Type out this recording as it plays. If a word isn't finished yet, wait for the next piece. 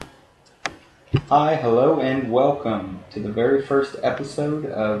Hi, hello, and welcome to the very first episode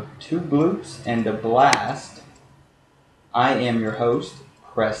of Two Bloops and a Blast. I am your host,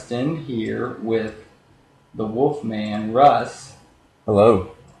 Preston, here with the Wolfman, Russ.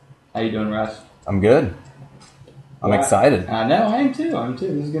 Hello. How you doing, Russ? I'm good. I'm excited. I know, I am too.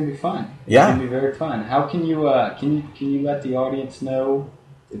 This is going to be fun. Yeah. It's going to be very fun. How can you can you let the audience know,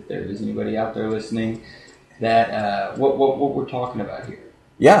 if there is anybody out there listening, that what we're talking about here?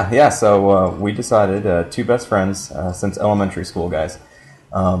 Yeah. So we decided, two best friends since elementary school, guys.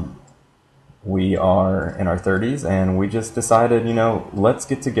 We are in our 30s, and we just decided, let's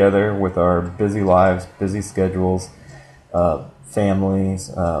get together with our busy lives, busy schedules,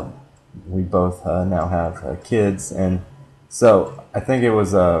 families. We both now have kids, and so I think it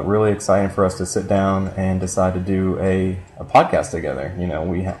was really exciting for us to sit down and decide to do a podcast together.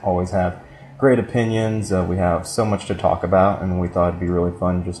 We always have great opinions. We have so much to talk about, and we thought it'd be really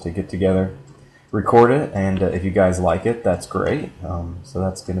fun just to get together, record it, and if you guys like it, that's great. So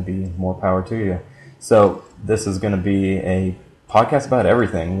that's going to be more power to you. So this is going to be a podcast about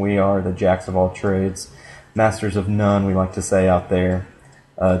everything. We are the jacks of all trades, masters of none, we like to say out there.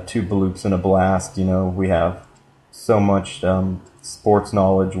 Two bloops and a blast. We have so much sports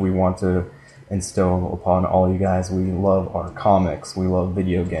knowledge we want to instill upon all you guys. We love our comics. We love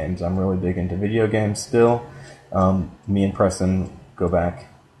video games. I'm really big into video games still. Me and Preston go back.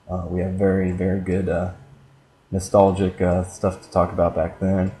 We have very, very good nostalgic stuff to talk about back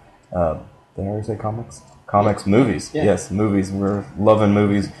then. Did I already say comics? Comics, yeah. Movies. Yeah. Yes, movies. We're loving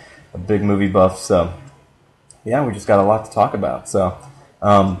movies. A big movie buff. So, yeah, we just got a lot to talk about. So,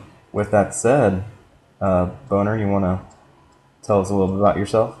 with that said, Boner, you want to tell us a little bit about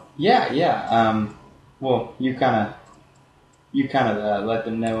yourself? Yeah. Well, you kind of let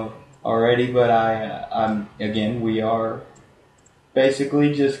them know already, but we are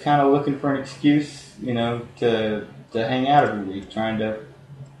basically just kind of looking for an excuse, to hang out every week, trying to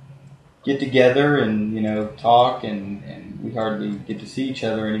get together and talk, and we hardly get to see each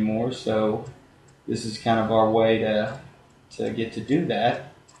other anymore. So this is kind of our way to get to do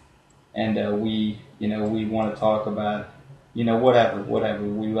that, and we want to talk about whatever.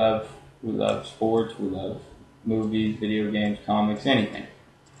 We love sports, we love movies, video games, comics, anything.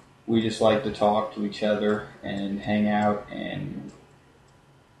 We just like to talk to each other and hang out and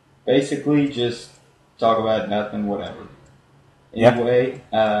basically just talk about nothing, whatever. Anyway,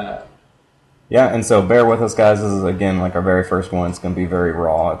 yeah, and so bear with us, guys. This is, again, like our very first one. It's going to be very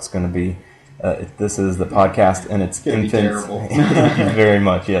raw. It's going to be, this is the podcast in its infant. Very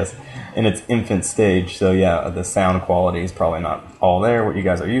much, yes. In its infant stage. So, yeah, the sound quality is probably not all there, what you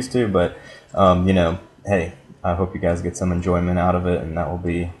guys are used to. But, hey, I hope you guys get some enjoyment out of it, and that'll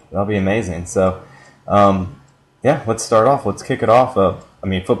be amazing. So, yeah, let's start off. Let's kick it off.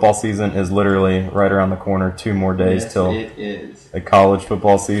 Football season is literally right around the corner. 2 more days till it is. The college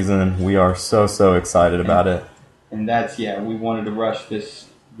football season. We are so excited about it. And that's, we wanted to rush this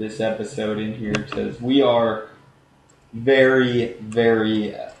episode in here because we are very,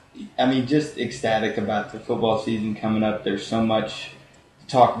 very, just ecstatic about the football season coming up. There's so much to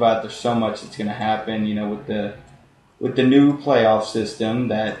talk about. There's so much that's going to happen, with the new playoff system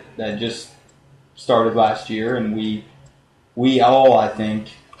that just started last year, and we all, I think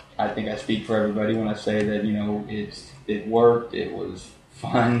I speak for everybody when I say that, it worked, it was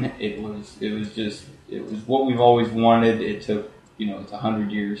fun, it was what we've always wanted. It took, it's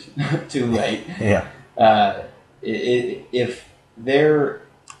 100 years too late. Yeah. If there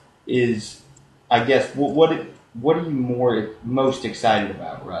is, I guess, what are you most excited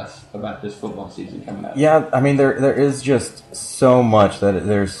about, Russ, about this football season coming up? Yeah, there is just so much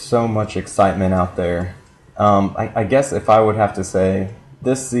there's so much excitement out there. I guess if I would have to say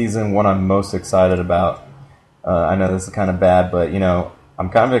this season, what I'm most excited about, I know this is kind of bad, but I'm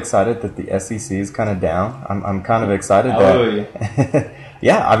kind of excited that the SEC is kind of down. I'm kind of excited that.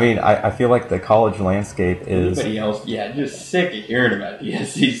 Yeah, I feel like the college landscape is. Everybody else, just sick of hearing about the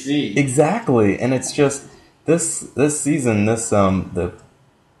SEC. Exactly, and it's just this season, the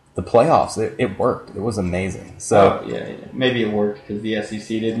playoffs, it worked. It was amazing. So maybe it worked because the SEC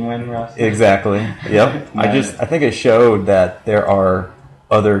didn't win, Russ. Exactly. Yep. I think it showed that there are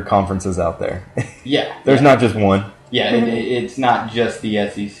other conferences out there. Yeah. There's not just one. Yeah, it's not just the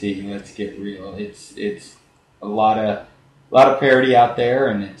SEC. Let's get real. It's a lot of parity out there,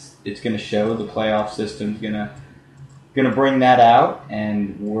 and it's going to show. The playoff system's going to bring that out,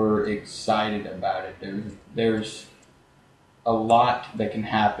 and we're excited about it. There's a lot that can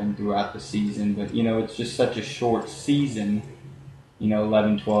happen throughout the season, but it's just such a short season.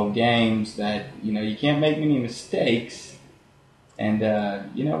 11, 12 games that you can't make many mistakes. And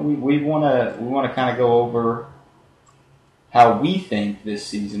we want to kind of go over how we think this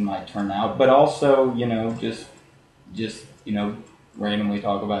season might turn out, but also just randomly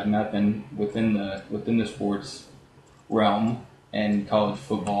talk about nothing within the sports realm and college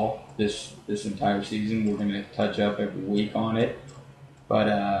football this entire season. We're going to touch up every week on it,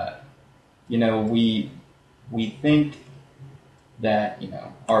 but we think that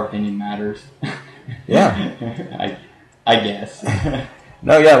our opinion matters. Yeah, I guess.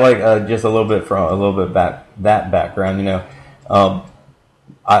 No, yeah, like just a little bit back that background.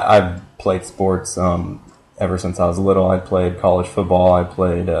 I've played sports ever since I was little. I played college football. I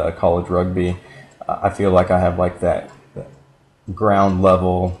played college rugby. I feel like I have like that ground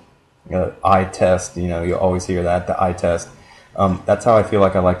level eye test. You always hear that, the eye test. That's how I feel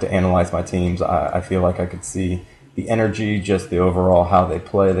like I like to analyze my teams. I feel like I could see the energy, just the overall how they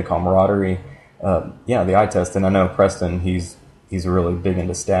play, the camaraderie. The eye test. And I know Preston, he's really big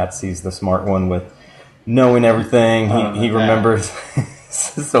into stats. He's the smart one with knowing everything. He remembers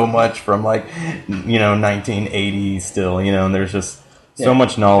so much from 1980 still, and there's just so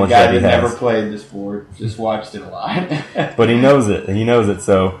much knowledge the guy that he has. Never played the sport, just watched it a lot. But he knows it.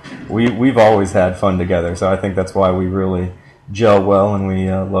 So we've always had fun together. So I think that's why we really gel well, and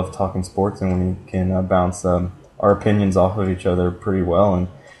we love talking sports, and we can bounce our opinions off of each other pretty well. And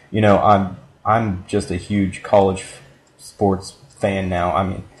I'm just a huge college sports fan now. I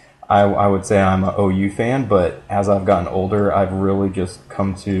mean, I would say I'm an OU fan, but as I've gotten older, I've really just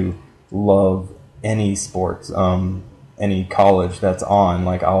come to love any sports, any college that's on.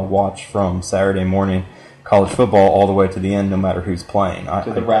 Like, I'll watch from Saturday morning college football all the way to the end, no matter who's playing.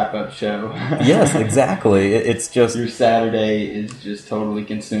 To the wrap-up show. Yes, exactly. It's just... Your Saturday is just totally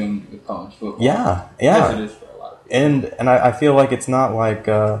consumed with college football. Yeah. Yes, it is for a lot of people. And I feel like it's not like...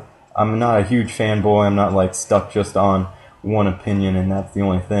 I'm not a huge fanboy. I'm not like stuck just on one opinion and that's the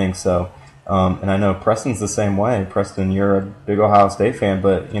only thing. So, and I know Preston's the same way. Preston, you're a big Ohio State fan,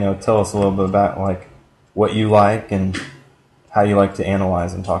 but tell us a little bit about like what you like and how you like to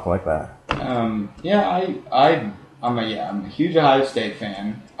analyze and talk like that. I'm a huge Ohio State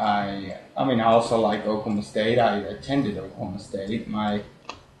fan. I also like Oklahoma State. I attended Oklahoma State. My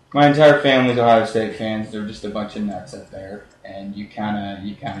entire family's Ohio State fans. They're just a bunch of nuts up there, and you kind of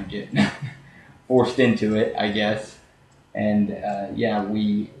get forced into it, I guess. And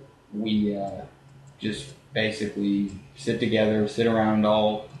we just basically sit around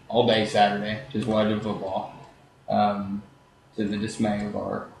all day Saturday, just watching football, to the dismay of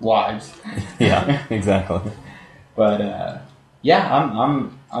our wives. Yeah, exactly. But I'm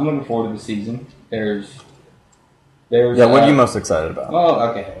looking forward to the season. There's what are you most excited about? Well,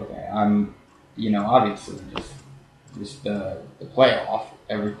 okay. I'm obviously just the playoff,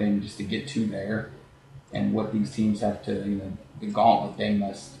 everything just to get to there. And what these teams have to, the gauntlet they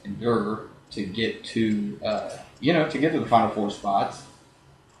must endure to get to, to get to the Final Four spots.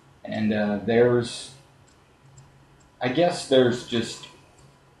 And there's just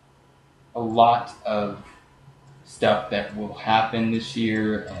a lot of stuff that will happen this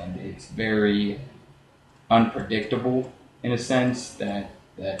year, and it's very unpredictable in a sense that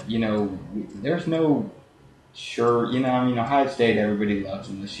there's no sure, Ohio State, everybody loves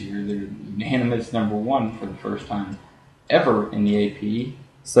them this year. They're unanimous number one for the first time ever in the AP.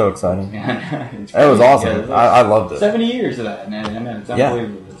 So exciting. That was awesome. Yeah, I loved it. 70 years of that, man. I know, it's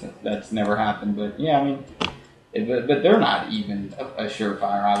unbelievable. Yeah. That's never happened. But, but they're not even a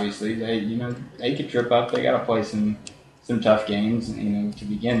surefire, obviously. They could trip up. They got to play some tough games, to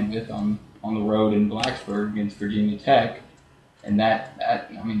begin with on the road in Blacksburg against Virginia Tech. And that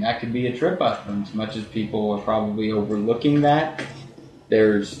could be a trip up. And as much as people are probably overlooking that,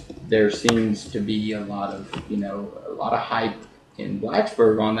 there seems to be a lot of hype in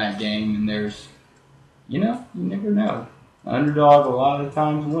Blacksburg on that game. And there's, you never know. The underdog a lot of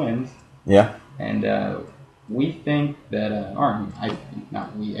times wins. Yeah. And we think that, I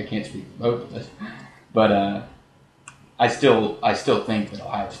can't speak for both of us, but I still think that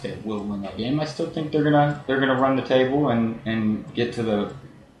Ohio State will win that game. I still think they're gonna run the table and get to the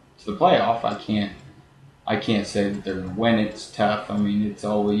playoff. I can't say that they're gonna win. It's tough. I mean, it's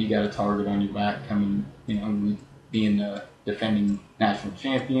always, you got a target on your back coming. Being the defending national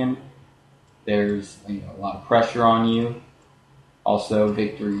champion, there's a lot of pressure on you. Also,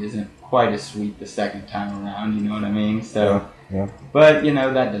 victory isn't quite as sweet the second time around. You know what I mean? So, yeah. But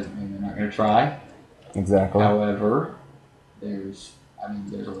that doesn't mean they're not gonna try. Exactly. However, there's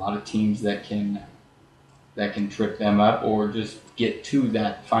a lot of teams that can trip them up or just get to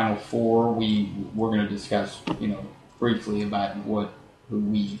that Final Four. We're going to discuss, briefly about who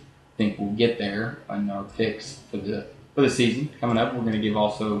we think will get there and our picks for the for the season coming up. We're going to give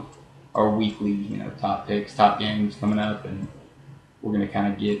also our weekly, top picks, top games coming up, and we're going to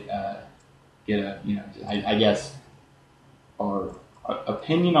kind of get a, I guess our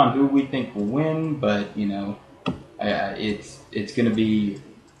opinion on who we think will win, but it's going to be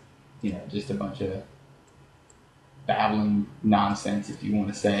just a bunch of babbling nonsense, if you want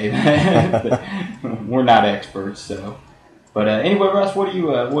to say that. We're not experts, so. But anyway, Russ, what do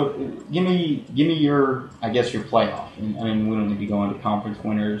you? Give me your, I guess, your playoff. I mean, we don't need to go into conference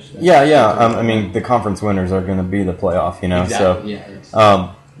winners. I mean, the conference winners are going to be the playoff. Exactly.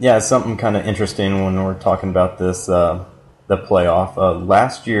 So it's something kind of interesting when we're talking about this, the playoff.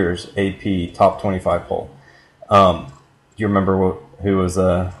 Last year's AP Top 25 poll. Do you remember who was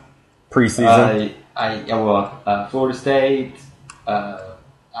preseason? Florida State,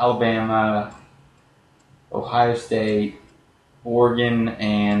 Alabama, Ohio State, Oregon,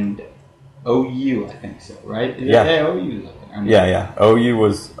 and OU, I think so, right? Yeah. OU. Yeah. OU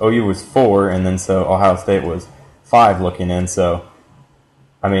was 4, and then so Ohio State was 5 looking in. So,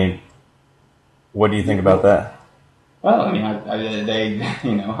 I mean, what do you think about that? Well, I mean, they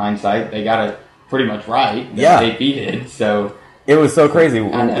hindsight, they got it pretty much right. Yeah. They did, so. It was so crazy.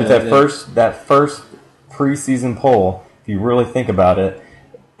 That first preseason poll, if you really think about it,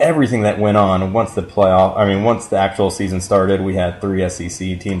 everything that went on once the actual season started, we had 3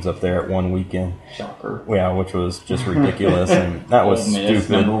 SEC teams up there at one weekend. Shocker. Yeah, which was just ridiculous, and that was stupid.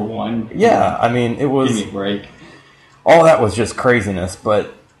 Number 1. Yeah, I mean, it was. Give me a break. All that was just craziness,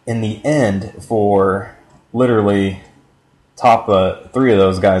 but in the end, for literally top 3 of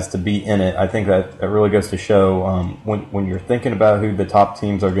those guys to be in it, I think that really goes to show when you're thinking about who the top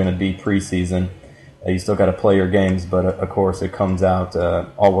teams are going to be preseason. You still got to play your games, but of course it comes out,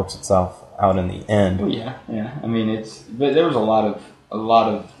 all works itself out in the end. Well, yeah. I mean, but there was a lot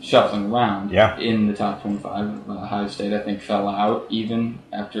of shuffling around. In the top 25. Ohio State, I think, fell out even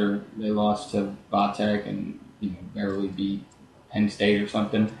after they lost to Vatech and barely beat Penn State or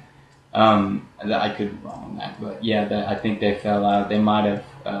something. I could be wrong on that, but yeah, I think they fell out. They might have,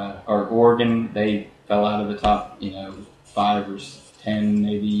 or Oregon, they fell out of the top, 5 or 10,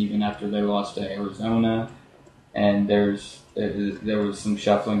 maybe even after they lost to Arizona. And there was some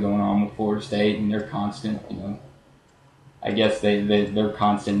shuffling going on with Florida State, and they're constant, I guess they're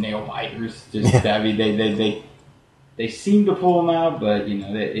constant nail biters. I mean, they seem to pull them out, but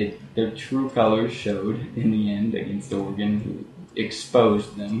their true colors showed in the end against Oregon, who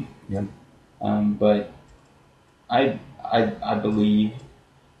exposed them. Yep. But I believe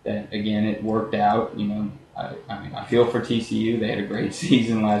that again it worked out. I mean, I feel for TCU. They had a great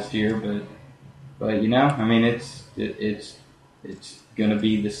season last year, but I mean, it's going to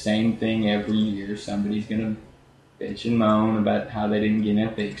be the same thing every year. Somebody's going to bitch and moan about how they didn't get in.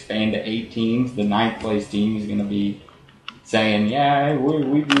 If they expand to 8 teams, the 9th place team is going to be saying, "Yeah, we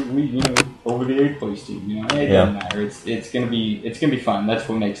over the 8th place team." It doesn't matter. It's going to be fun. That's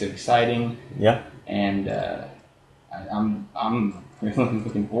what makes it exciting. Yeah. And I'm really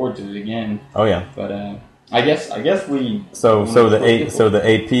looking forward to it again. Oh yeah. But I guess we. So the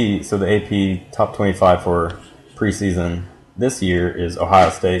AP top 25 for preseason this year is Ohio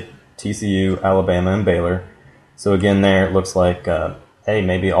State, TCU, Alabama, and Baylor. So again, there it looks like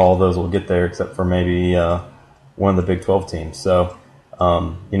maybe all of those will get there except for maybe one of the Big 12 teams. So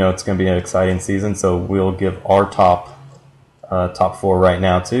it's going to be an exciting season. So we'll give our top 4 right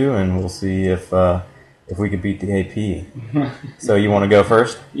now too, and we'll see if we could beat the AP. So you want to go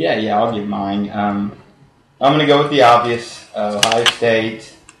first? Yeah, I'll give mine. I'm going to go with the obvious, Ohio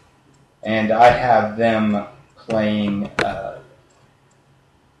State, and I have them playing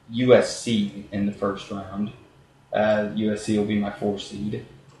USC in the first round. USC will be my 4th seed.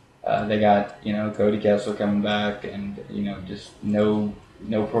 They got, Cody Kessler coming back and, just no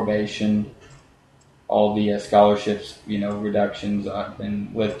probation. All the scholarships, reductions have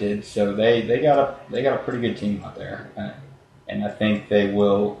been lifted. So they got a pretty good team out there. And I think they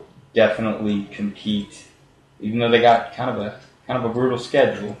will definitely compete, even though they got kind of a brutal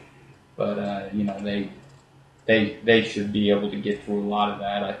schedule. But, they should be able to get through a lot of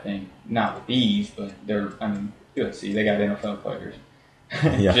that, I think. Not with ease, but USC, they got NFL players.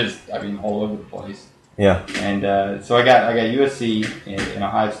 Yeah. All over the place. Yeah. And so I got USC in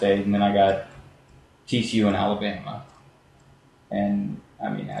Ohio State, and then I got TCU and Alabama. And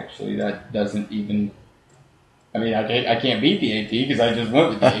actually, that doesn't even. I can't beat the AP because I just went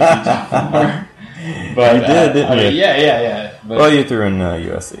with the AP top 4. But you did, didn't you? Yeah. But, well, you threw in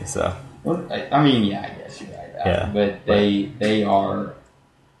USC, so. I guess you're right. Yeah. But they are.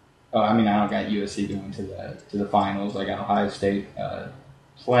 I don't got USC going to the finals. I got Ohio State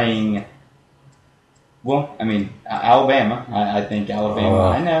playing Well, I mean, Alabama. I think Alabama. Oh.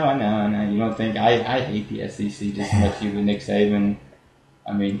 I know. You don't think I hate the SEC just as much as you with Nick Saban.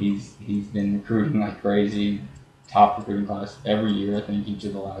 I mean, he's been recruiting like crazy, top recruiting class every year. I think each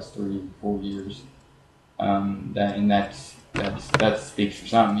of the last 3-4 years. That speaks for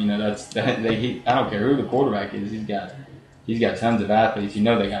something. You know, I don't care who the quarterback is. He's got tons of athletes. You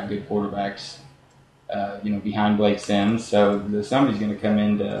know, they got good quarterbacks. Behind Blake Sims, so somebody's going to come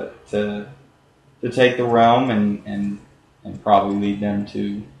in to take the realm and probably lead them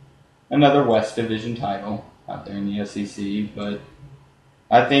to another West Division title out there in the SEC. But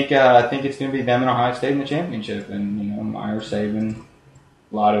I think it's going to be them and Ohio State in the championship, and Meyer Saban,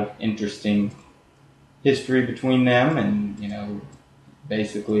 a lot of interesting history between them, and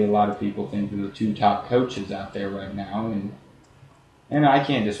basically a lot of people think they're the two top coaches out there right now, and I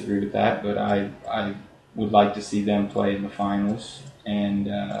can't disagree with that, but I would like to see them play in the finals, and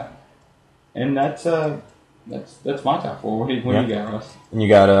that's my top four. What do you got, Russ? And you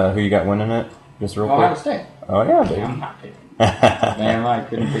got who you got winning it? Just real Ohio quick. State. Oh yeah, baby. I'm not picking. Man, I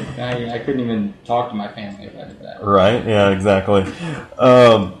couldn't even talk to my family if I did that. Right? Yeah, exactly.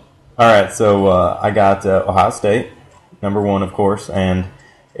 All right, so I got Ohio State, number one, of course, and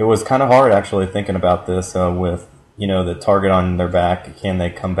it was kind of hard actually thinking about this with the target on their back. Can they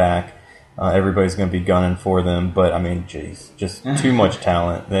come back? Everybody's going to be gunning for them, but I mean, geez, just too much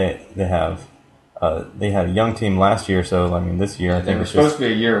talent. They had a young team last year, so I mean, this year I think they're it's supposed to be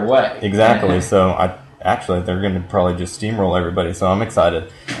a year away. Exactly. So they're going to probably just steamroll everybody. So I'm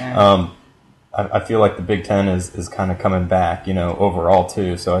excited. Yeah. I feel like the Big Ten is kind of coming back, overall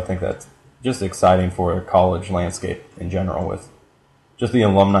too. So I think that's just exciting for the college landscape in general with just the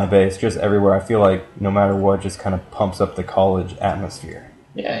alumni base, just everywhere. I feel like no matter what, just kind of pumps up the college atmosphere.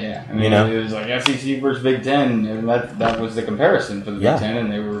 Yeah. I mean, it was like SEC versus Big Ten, and that was the comparison for the Big Ten, and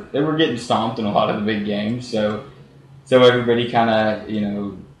they were getting stomped in a lot of the big games. So everybody kind of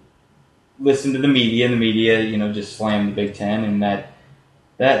listened to the media, and the media just slammed the Big Ten, and that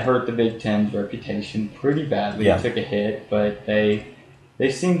hurt the Big Ten's reputation pretty badly. Yeah. It took a hit, but they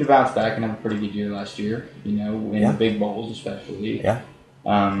seemed to bounce back and have a pretty good year last year. In the big bowls especially. Yeah.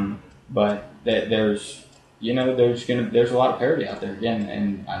 But there's a lot of parity out there again,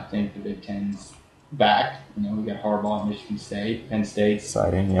 and I think the Big Ten's back. We got Harbaugh at Michigan State, Penn State's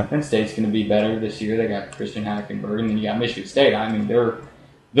Exciting, yeah. Penn State's going to be better this year. They got Christian Hackenberg, and then you got Michigan State. I mean, they're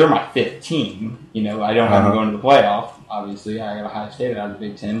my fifth team. I don't have them going to the playoff. Obviously, I got Ohio State out of the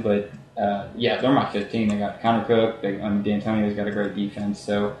Big Ten, but they're my fifth team. They got Connor Cook. D'Antonio's got a great defense.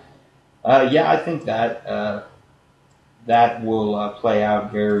 So, I think that will play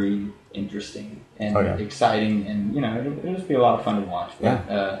out very interesting and exciting, and it'll just be a lot of fun to watch.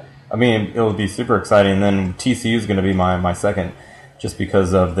 But, I mean, it'll be super exciting. And then TCU is going to be my second, just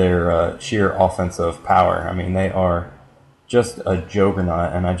because of their sheer offensive power. I mean, they are just a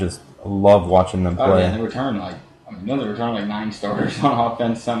juggernaut, and I just love watching them play. Oh, yeah, they return like 9 starters on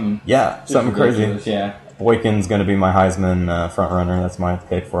offense. Something crazy. Yeah, Boykin's going to be my Heisman front runner. That's my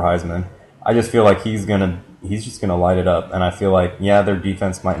pick for Heisman. I just feel like he's just gonna light it up, and I feel like their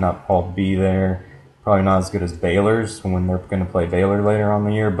defense might not all be there, probably not as good as Baylor's when they're going to play Baylor later on in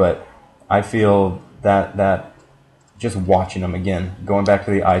the year, but I feel that just watching them again, going back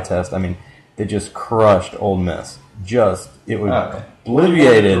to the eye test, I mean, they just crushed Ole Miss. It was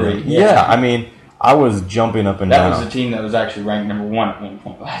obliterated. Yeah, I mean, I was jumping up and down. That was a team that was actually ranked number 1 at one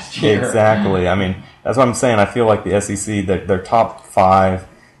point last year. Exactly. I mean, that's what I'm saying. I feel like the SEC, their top 5.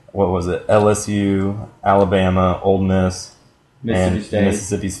 What was it? LSU, Alabama, Ole Miss,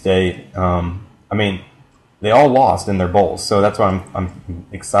 Mississippi State. I mean, they all lost in their bowls, so that's why I'm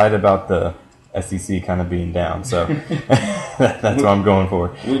excited about the SEC kind of being down. So that's what I'm going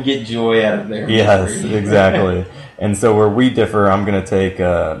for. We get joy out of there. Yes, exactly. And so where we differ, I'm going to take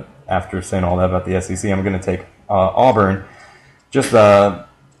after saying all that about the SEC, I'm going to take Auburn. Just I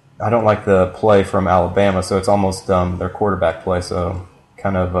don't like the play from Alabama, so it's almost their quarterback play. So.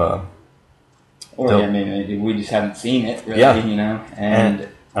 Kind of, we just haven't seen it, really, and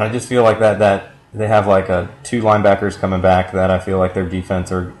I just feel like that they have like 2 linebackers coming back that I feel like their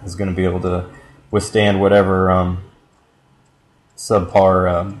defense is going to be able to withstand whatever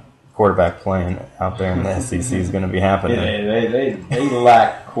subpar quarterback playing out there in the SEC is going to be happening. Yeah, they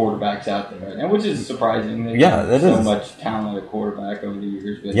lack quarterbacks out there right now, which is surprising. They've so much talent at quarterback over the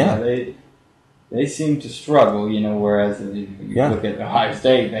years, but they seem to struggle, whereas if you look at Ohio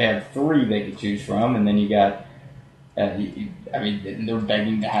State, they have 3 they could choose from, and then you got, they're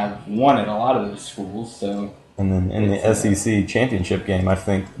begging to have 1 at a lot of those schools. So, and then in the SEC championship game, I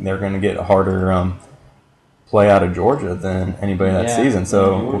think they're going to get a harder play out of Georgia than anybody that season.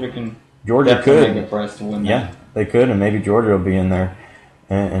 So Georgia definitely could. make it for us to win. Yeah, that. they could, and maybe Georgia will be in there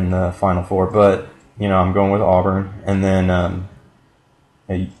in the Final Four. But I'm going with Auburn, and then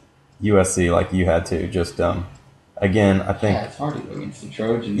USC, like you had to. Just again, I think. Yeah, it's hard to go against the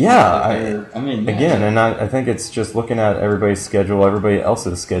Trojans. Yeah, and I think it's just looking at everybody's schedule, everybody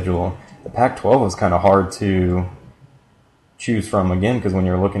else's schedule. The Pac-12 was kind of hard to choose from again because when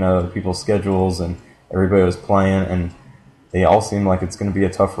you're looking at other people's schedules and everybody was playing, and they all seem like it's going to be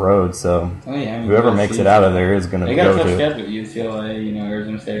a tough road. So whoever makes it out of there is going to go to. They got a tough schedule. UCLA,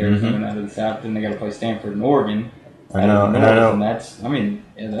 Arizona State, Arizona out of the South, then they got to play Stanford and Oregon. I know. And that's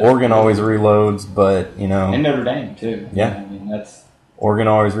Oregon always reloads, but and Notre Dame too. Yeah, that's Oregon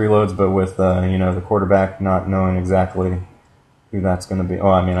always reloads, but with the quarterback not knowing exactly who that's going to be. Oh,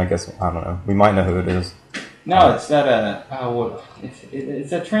 I guess I don't know. We might know who it is. No, it's that.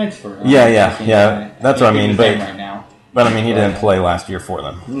 It's a transfer. Yeah. That's what I mean. But right now. But he didn't play last year for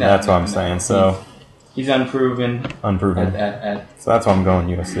them. That's what I'm saying. So he's unproven. So that's why I'm going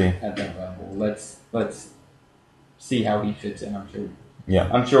USC at that level. Let's see how he fits in. I'm sure. Yeah.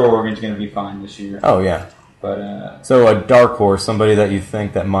 I'm sure Oregon's going to be fine this year. Oh yeah. But so a dark horse, somebody that you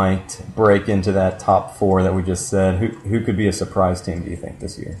think that might break into that top 4 that we just said. Who could be a surprise team? Do you think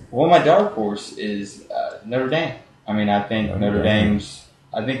this year? Well, my dark horse is Notre Dame. I think Notre Dame's.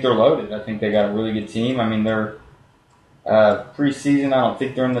 I think they're loaded. I think they got a really good team. They're preseason. I don't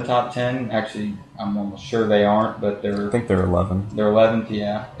think they're in the top 10. Actually, I'm almost sure they aren't. But I think they're 11. They're 11th.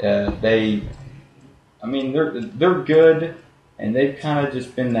 Yeah. They're good, and they've kind of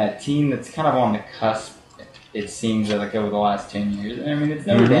just been that team that's kind of on the cusp. It seems like over the last 10 years. It's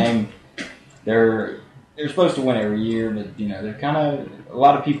Notre Dame. They're supposed to win every year, but they're kind of a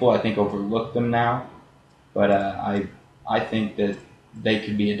lot of people I think overlook them now. But I think that they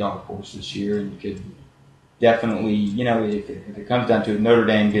could be a dark horse this year and could definitely if it comes down to it, Notre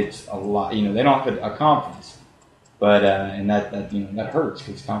Dame gets a lot. They don't have a conference, but and that hurts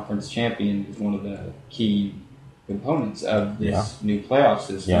because conference champion is one of the key components of this new playoff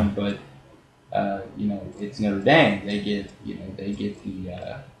system. Yeah. But it's Notre Dame. They get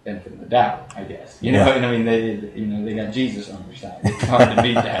the benefit of the doubt, I guess. They got Jesus on their side. It's hard to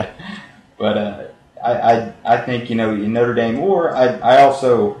beat that. But I think in Notre Dame, or I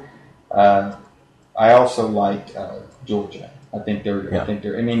also liked Georgia. I think they're.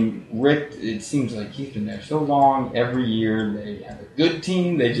 Rick. It seems like he's been there so long. Every year they have a good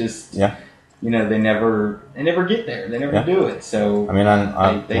team. They just. Yeah. They never get there. They never do it. So when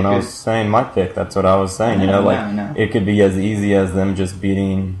I was saying my pick, that's what I was saying. It could be as easy as them just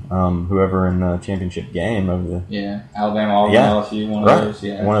beating whoever in the championship game of the Alabama, Auburn, LSU, one of those.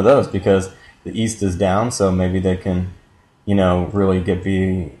 Yeah, one of those because the East is down, so maybe they can, really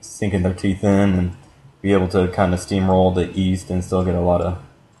be sinking their teeth in and be able to kind of steamroll the East and still get a lot of,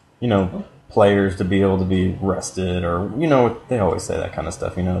 players to be able to be rested or, they always say that kind of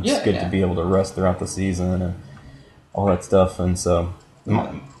stuff, it's good to be able to rest throughout the season and all that stuff. And so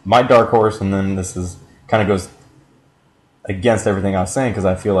my dark horse, and then this is kind of goes against everything I was saying because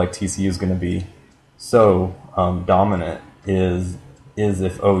I feel like TCU is going to be so dominant is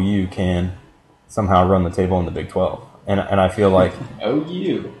if OU can somehow run the table in the Big 12. And I feel like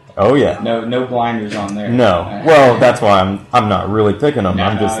OU. Oh yeah. No blinders on there. No. Well, that's why I'm not really picking them.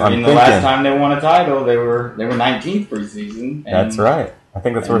 I'm thinking. The last time they won a title, they were 19th preseason. That's right. I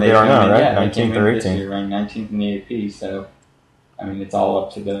think that's where they are now, right? 19th or 18th. This year, ranked 19th in the AP. So, it's all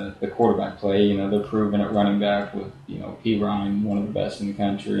up to the quarterback play. They're proven at running back with P. Ryan, one of the best in the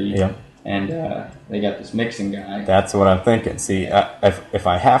country. Yeah. And they got this Mixon guy. That's what I'm thinking. See, if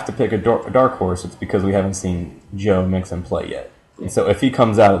I have to pick a dark horse, it's because we haven't seen Joe Mixon play yet. And so if he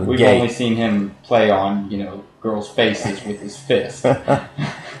comes out of the gate... We've only seen him play on, girls' faces with his fist.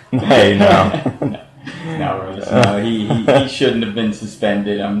 Hey, no. No, he shouldn't have been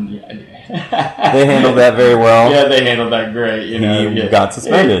suspended. They handled that very well. Yeah, they handled that great. He got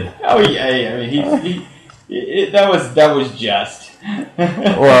suspended. That was just.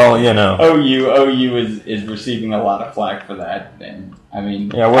 Well, OU is receiving a lot of flack for that, and I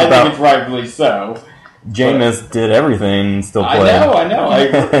think it's rightfully so. Jameis did everything and still played. I know.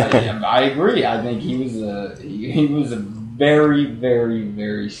 I agree. I think he was a very, very,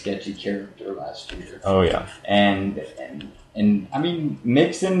 very sketchy character last year. Oh yeah. And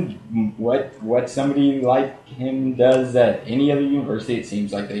Mixon, what somebody like him does at any other university, it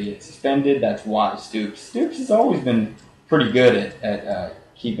seems like they get suspended. That's why Stoops has always been pretty good at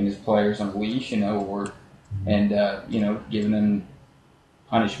keeping his players on a leash, and giving them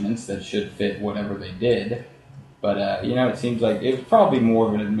punishments that should fit whatever they did. But, it seems like it was probably more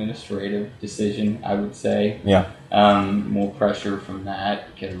of an administrative decision, I would say. Yeah. More pressure from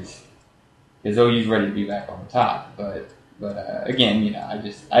that because, because OU's ready to be back on the top. But again, you know,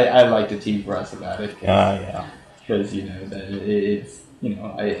 I like to tease Russ about it. Yeah. Because you know that it's you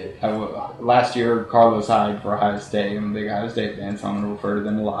know last year Carlos Hyde for Ohio State. I'm a big Ohio State fan, so I'm going to refer to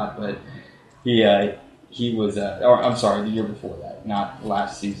them a lot. But he was or I'm sorry, the year before that, not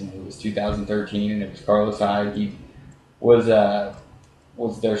last season. It was 2013, and it was Carlos Hyde. He was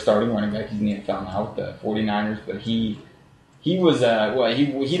their starting running back. He's in the NFL now with the 49ers, but he was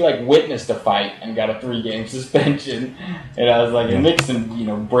he like witnessed a fight and got a 3-game suspension, and I was like, and Nixon, you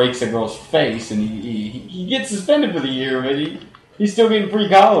know, breaks a girl's face and he gets suspended for the year, but he's still getting free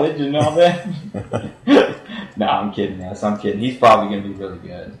college and all that. No, I'm kidding, Russ. I'm kidding. He's probably going to be really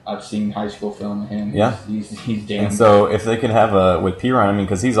good. I've seen high school film of him. Yeah, he's damn. And so if they can have with P. Ryan, I mean,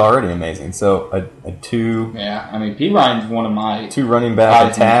 because he's already amazing. So a 2. Yeah, I mean, P. Ryan's one of my 2 running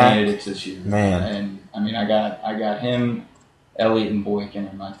back attack candidates this year. Man, and I mean, I got him, Elliott, and Boykin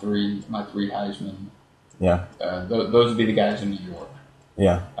are my three Heisman. Yeah. Those would be the guys in New York.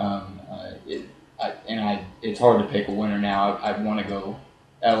 Yeah. It's hard to pick a winner now. I want to go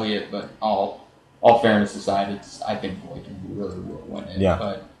Elliott, but all fairness aside, I think Boykin really will win it. Yeah.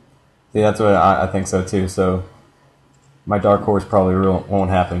 But see, that's what I think so too. So my dark horse probably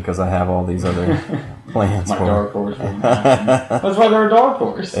won't happen because I have all these other plans. My dark horse won't happen. That's why they're a dark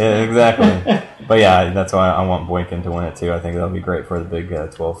horse. Yeah, exactly. But yeah, that's why I want Boykin to win it too. I think that'll be great for the Big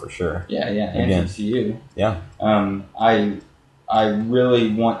 12 for sure. Yeah, and TCU. Yeah. I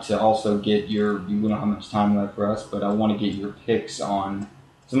really want to also get we don't have much time left for us, but I want to get your picks on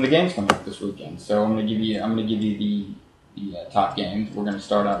some of the games coming up this weekend. So I'm going to give you the top games. We're going to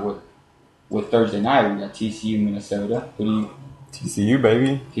start out with Thursday night. We got TCU, Minnesota. TCU,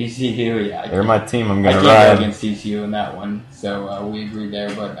 baby. TCU, yeah. They're my team. I'm going to ride ride against TCU in that one. So we agreed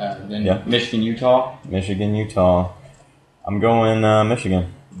there. But then Michigan, Utah. Michigan, Utah. I'm going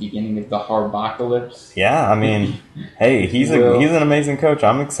Michigan. Beginning of the Harbacalypse. Yeah, I mean, hey, he's an amazing coach.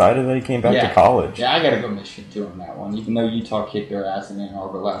 I'm excited that he came back to college. Yeah, I got to go Michigan too on that one. Even though Utah kicked their ass in Ann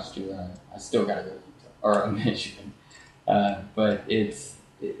Arbor last year, I still got to go Michigan. But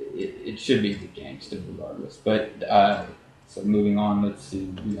it should be a good game still, regardless. But so moving on, let's see.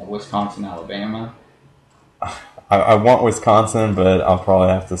 We got Wisconsin, Alabama. I want Wisconsin, but I'll probably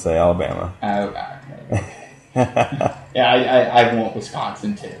have to say Alabama. Okay. Yeah, I want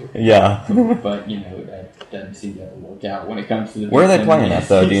Wisconsin too. Yeah. But, you know, that doesn't seem to work out when it comes to the... Where are they playing at,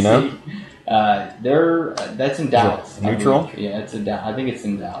 though? Do you know? That's in Dallas. Neutral? Yeah, I think it's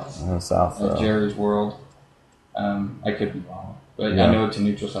in Dallas. Oh, South. Jerry's World. I could be wrong. But I know it's a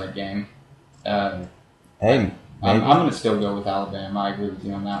neutral site game. Hey, I'm going to still go with Alabama. I agree with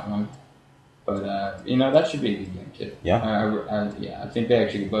you on that one. But, you know, that should be a good game, too. Yeah. I think they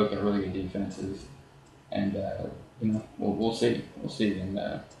actually both got really good defenses. And, you know, we'll see. We'll see. And,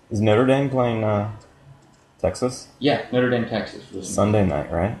 is Notre Dame playing Texas? Yeah, Notre Dame, Texas. Sunday night,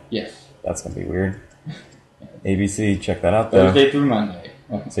 right? Yes. That's going to be weird. ABC, check that out, though. Thursday through Monday.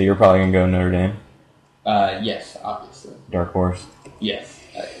 So you're probably going to go Notre Dame? Yes, obviously. Dark horse? Yes.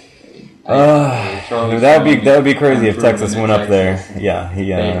 That would be crazy if Texas went up there. Yeah,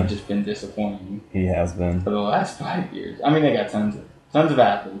 they have just been disappointing. He has been for the last 5 years. I mean, they got tons of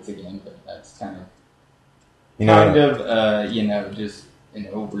athletes again, but that's kind of just an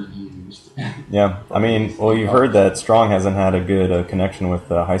overused. Yeah, I mean, well, you've heard that Strong hasn't had a good connection with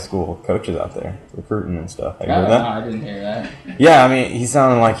high school coaches out there, recruiting and stuff. Have you heard that? No, I didn't hear that. Yeah, I mean, he's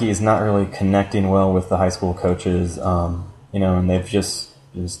sounding like he's not really connecting well with the high school coaches. You know, and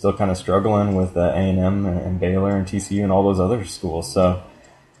they're still kind of struggling with A&M and Baylor and TCU and all those other schools. So,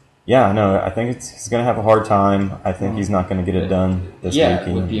 yeah, no, I think he's going to have a hard time. I think he's not going to get it done this week. Yeah,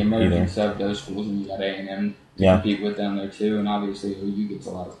 with the emergence of those schools, and you got A&M to compete with them there too, and obviously OU gets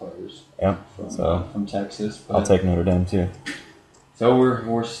a lot of players. Yep. From Texas. But, I'll take Notre Dame too. So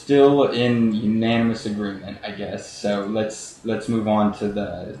we're still in unanimous agreement, I guess. So let's move on to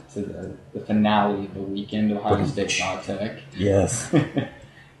the finale of the weekend, Ohio State Tech. Yes.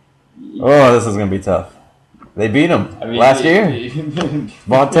 Oh, this is going to be tough. They beat them last year.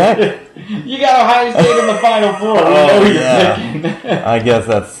 Bought Tech. You got Ohio State in the Final Four. I guess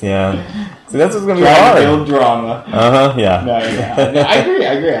that's, See, that's what's going to be hard. Build drama. Yeah. No, I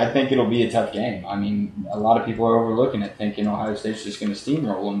agree. I think it'll be a tough game. I mean, a lot of people are overlooking it, thinking Ohio State's just going to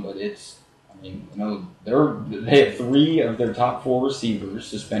steamroll them, but they have 3 of their top 4 receivers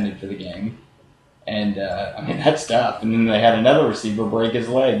suspended for the game. And, that's tough. And then they had another receiver break his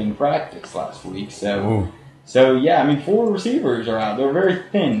leg in practice last week. So, 4 receivers are out. They're very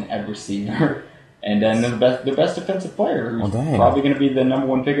thin at receiver. And then the best defensive player, who's probably going to be the number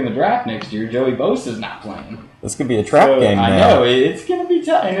 1 pick in the draft next year, Joey Bosa's not playing. This could be a trap game now. I know. It's going to be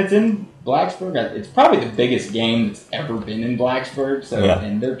tough. And it's in Blacksburg, it's probably the biggest game that's ever been in Blacksburg. So,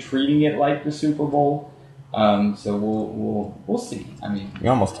 and they're treating it like the Super Bowl. So we'll see. I mean, you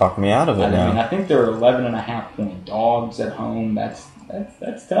almost talked me out of it. I mean, I think they're 11.5-point dogs at home. That's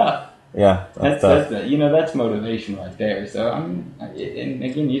tough. Yeah, that's that's motivation right there. So I mean, and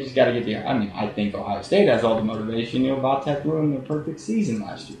again, you just got to get the. I mean, I think Ohio State has all the motivation. Vatek ruined their perfect season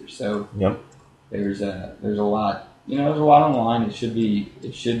last year. So there's a lot. There's a lot on the line. It should be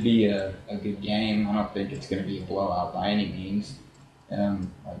a good game. I don't think it's going to be a blowout by any means.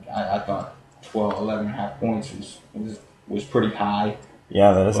 I thought 11.5 points was pretty high.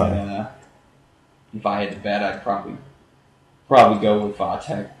 Yeah, that is high. If I had to bet, I'd probably go with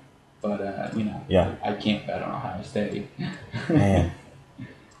Vatek. But I can't bet on Ohio State. Man,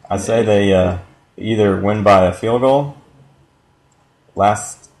 I say they either win by a field goal,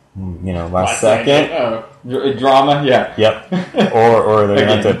 last second. Drama, yeah. Yep. Or they're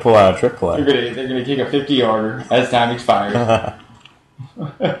going to have to pull out a trick play. They're going to kick a 50-yarder as time expires.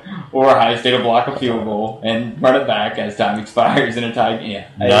 Or Ohio State will block a field goal and run it back as time expires in a tie game.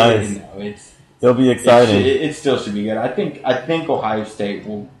 Yeah. Nice. It'll be exciting. It still should be good. I think Ohio State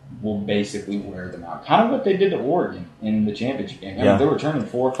will basically wear them out. Kind of what they did to Oregon in the championship game. I mean, they were turning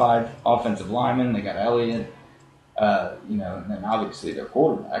 4 or 5 offensive linemen. They got Elliott, and then obviously their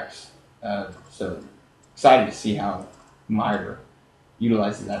quarterbacks. So excited to see how Meyer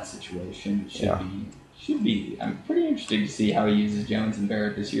utilizes that situation. Should be. I'm pretty interested to see how he uses Jones and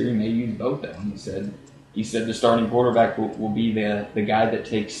Barrett this year. He may use both of them. He said the starting quarterback will be the guy that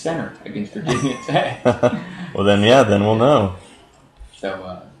takes center against Virginia Tech. Well, then we'll know.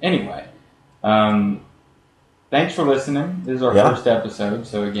 So, anyway, thanks for listening. This is our first episode,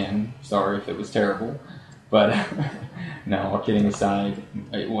 so again, sorry if it was terrible. But, no, all kidding aside,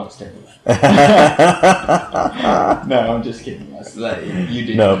 it was terrible. No, I'm just kidding. You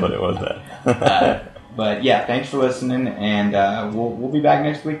did. No, but it was that. But, yeah, thanks for listening, and we'll be back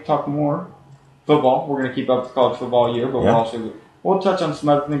next week to talk more football. We're going to keep up the college football year, but we'll touch on some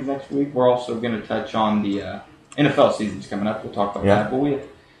other things next week. We're also going to touch on the NFL season's coming up. We'll talk about that. But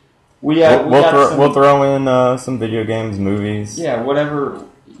we'll throw in some video games, movies. Yeah, whatever.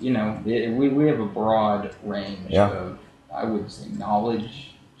 We have a broad range of, I would say,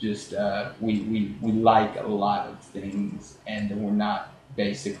 knowledge. Just we like a lot of things, and we're not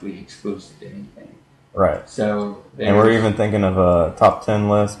basically exclusive to anything. Right. So and we're even thinking of a top 10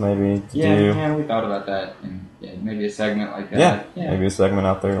 list, maybe. To do. Yeah, we thought about that, and maybe a segment like that. Yeah, maybe a segment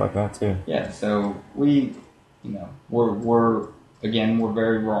out there like that too. Yeah. So we're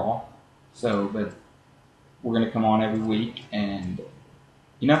very raw. So, but we're going to come on every week and,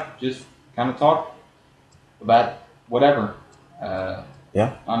 just kind of talk about whatever.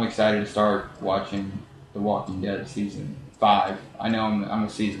 I'm excited to start watching The Walking Dead season 5. I know I'm a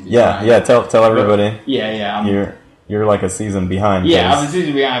season behind. Yeah. Tell everybody. Yeah. You're like a season behind. Yeah, I'm a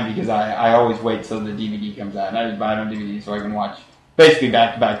season behind because I always wait till the DVD comes out, and I just buy it on DVD so I can watch basically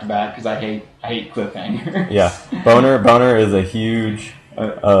back to back to back because I hate cliffhangers. Yeah, Boner is a huge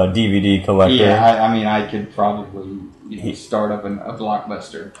DVD collector. Yeah, I mean, I could probably start up a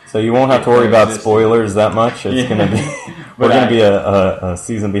Blockbuster. So you won't have to worry about spoilers that much. It's gonna be we're gonna be a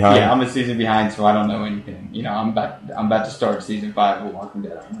season behind. Yeah, I'm a season behind, so I don't know anything. I'm about to start season 5 of Walking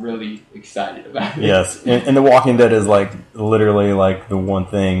Dead. I'm really excited about it. Yes, and The Walking Dead is like literally like the one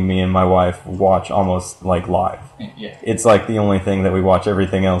thing me and my wife watch almost like live. Yeah, it's like the only thing that we watch.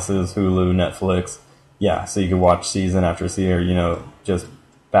 Everything else is Hulu, Netflix. Yeah, so you can watch season after season, just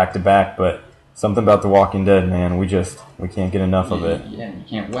back to back. But something about The Walking Dead, man, we can't get enough of it. Yeah, you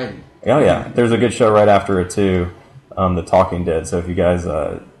can't wait. Oh yeah, there's a good show right after it too, The Talking Dead. So if you guys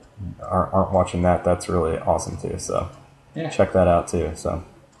aren't watching that, that's really awesome too. So check that out too. So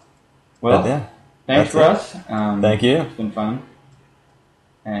thanks Russ. Thank you. It's been fun,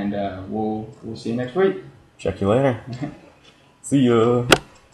 and we'll see you next week. Check you later. See ya.